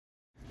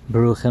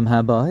Baruchim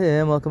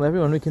Habayim. Welcome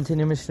everyone. We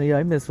continue Mishna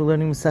Yomis. We're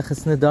learning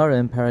Maseches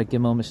Nedarim, Perek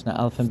Gimel, Mishna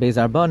Alf and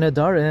Beis Arba.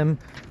 Nedarim,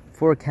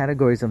 4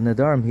 categories of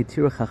Nedarim.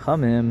 Hitir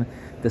Chachamim,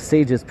 the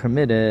sages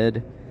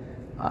permitted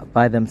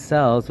by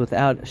themselves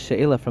without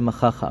she'ila from a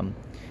Chacham.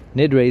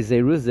 Nidrei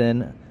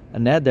Zeruzin, a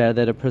Nedar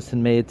that a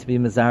person made to be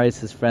Mazaris,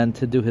 his friend,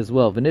 to do his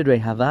will.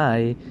 V'nidrei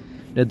Havai,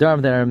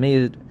 Nedarim that are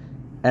made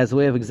as a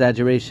way of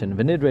exaggeration.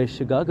 V'nidrei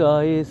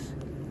Shagagais,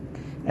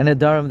 and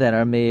Nedarim that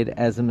are made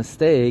as a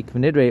mistake.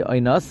 V'nidrei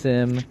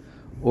Oinasim,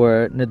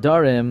 or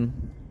Nedarim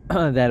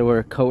that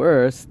were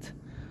coerced.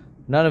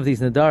 None of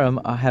these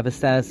Nedarim have a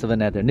status of a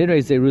Nedar. Nidrei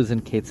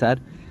Zeruzin Ketzad.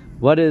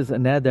 What is a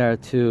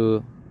Nedar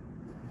to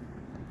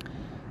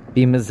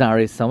be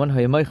Mizari? Someone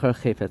Hayamoichar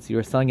Chefetz. You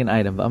were selling an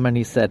item. And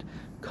he said,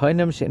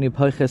 Koinem she'eni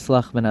poiches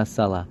lach ben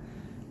asela.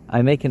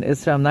 I make an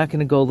Isra, I'm not going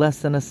to go less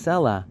than a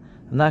sela.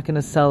 I'm not going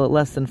to sell it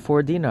less than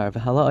 4 dinar.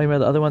 The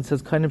other one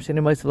says, I'm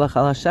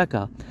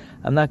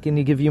not going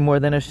to give you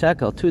more than a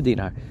shekel, 2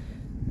 dinar.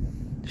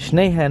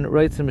 Shnehen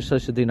roitzim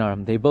b'shlosh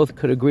dinarim. They both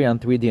could agree on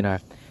 3 dinar,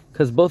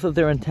 because both of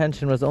their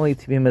intention was only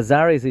to be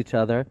mezares each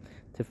other,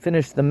 to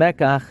finish the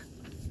mekach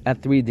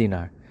at 3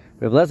 dinar.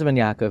 Reb Eliezer ben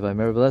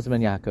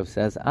Yaakov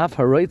says, Af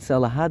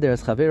haroitza lahader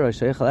es chavero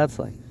sheichel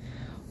etzlai.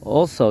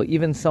 Also,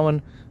 even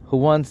someone who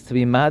wants to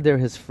be mader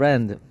his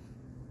friend,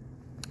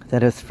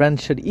 that his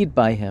friend should eat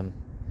by him.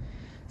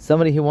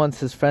 Somebody who wants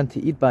his friend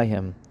to eat by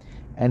him,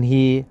 and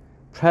he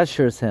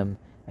pressures him,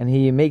 and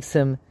he makes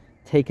him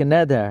take a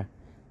neder.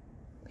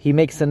 He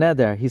makes a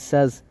neder. He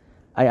says,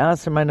 I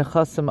answer my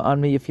nechasim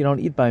on me if you don't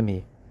eat by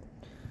me.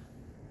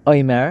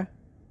 Oimer.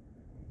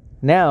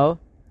 Now,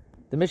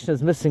 the Mishnah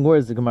is missing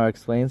words, the Gemara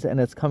explains, and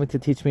it's coming to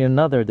teach me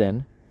another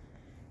din.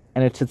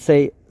 And it should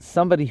say,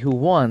 somebody who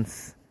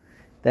wants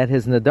that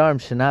his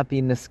nedarim should not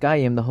be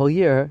niskayim the whole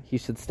year, he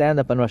should stand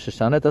up on Rosh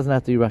Hashanah. It doesn't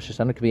have to be Rosh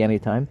Hashanah, it could be any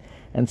time,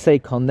 and say,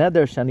 Kol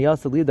neder shani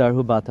yasa lidar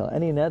hu batal.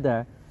 Any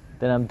neder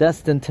that I'm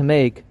destined to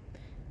make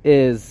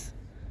is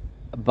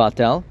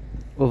batal.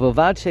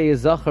 Uvavad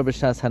she'yizachar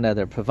b'shas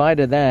haneder,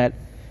 provided that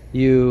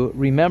you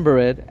remember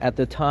it at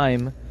the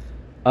time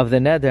of the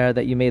neder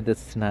that you made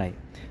this tonight.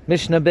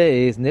 Mishna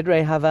Beis,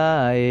 nidrei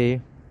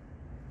havai.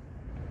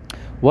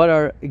 What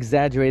are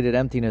exaggerated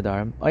empty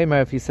nedarim?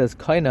 Oimer, if he says,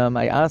 Koinam,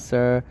 I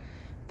aser,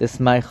 this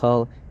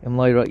Michael, if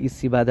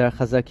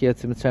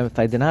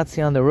I did not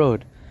see on the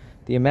road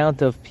the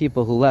amount of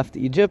people who left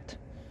Egypt,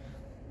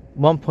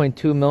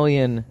 1.2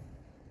 million,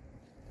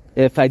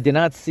 if I did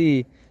not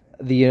see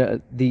the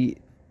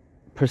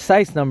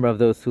precise number of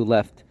those who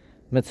left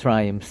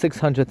Mitzrayim,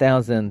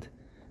 600,000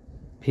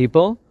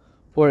 people,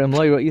 or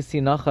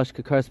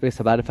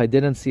if I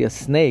didn't see a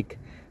snake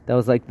that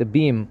was like the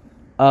beam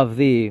of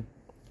the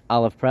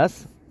olive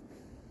press,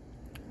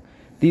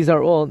 these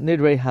are all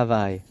Nidrei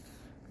Havai,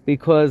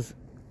 because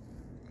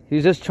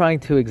he's just trying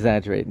to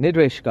exaggerate.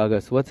 Nidrei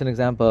Shkagos, what's an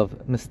example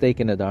of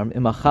mistaken nedarim?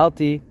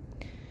 Imachalti,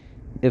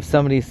 if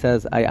somebody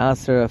says, I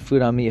aser a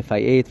food on me if I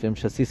ate, vim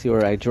shasisi,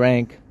 or I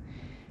drank,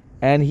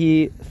 and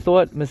he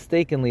thought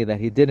mistakenly that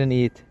he didn't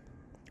eat,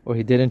 or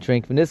he didn't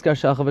drink, v'niskar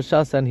shachav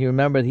v'shasa, and he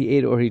remembered he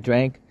ate or he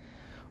drank,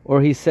 or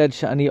he said,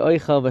 shani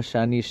oichal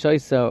v'shani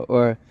shoisa,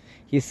 or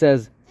he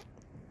says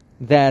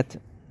that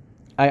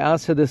I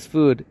answer this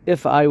food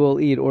if I will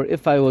eat or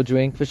if I will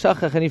drink.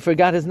 V'shachach, and he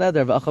forgot his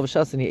neder. V'achav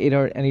v'shas, and he ate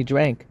and he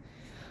drank.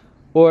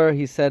 Or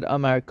he said,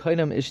 Amar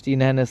koinam ishti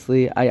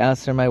nenesli. I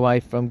answer my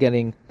wife from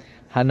getting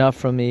hana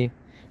from me.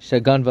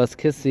 Shaganvas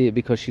kissi,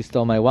 because she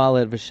stole my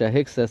wallet.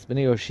 V'shahikses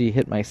b'ni, or she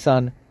hit my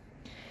son.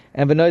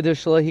 And v'noider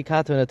shalohi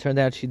katu, and it turned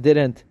out she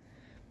didn't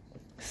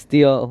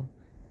steal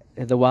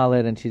the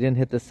wallet and she didn't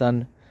hit the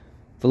son.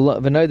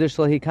 V'noider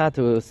shalohi katu,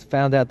 it was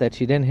found out that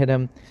she didn't hit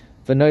him.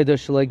 V'noider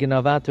shaloi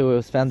ginavatu, it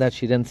was found that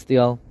she didn't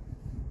steal.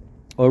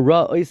 Or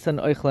ra oisan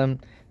oichlem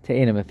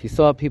te'enim, if you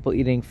saw people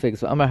eating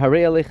figs. Amar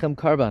harei alechem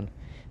karban,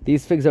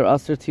 these figs are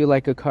usher to you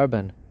like a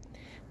carbon.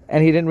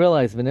 And he didn't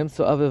realize,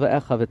 v'nimsu aviv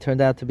echav, it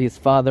turned out to be his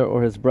father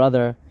or his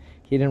brother.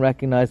 He didn't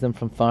recognize them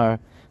from far.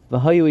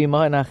 V'hayu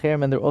imahin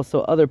acherim, and there are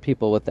also other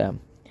people with them.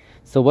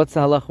 So what's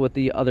the halach with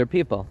the other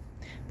people?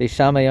 Beis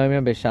Shammai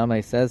Yomer, Beis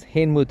Shammai says,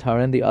 hein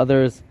mutarin, the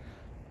others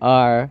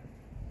are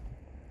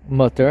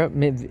mutter,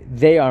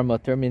 they are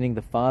mutter, meaning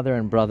the father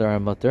and brother are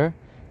mutter.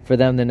 For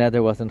them the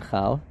neder wasn't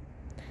chal,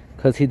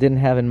 because he didn't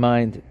have in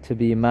mind to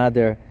be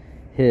mader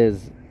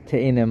his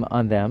te'inim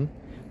on them.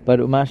 But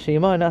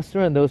umashima and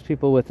asur, and those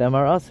people with them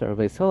are asur.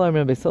 Beis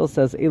Hillel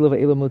says elu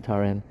ve'elu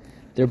mutarin,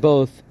 they're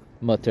both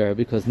mutter,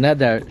 because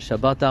neder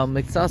shabbat al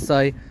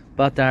miktsasai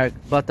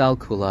batal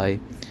kulai.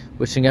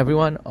 Wishing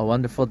everyone a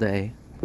wonderful day.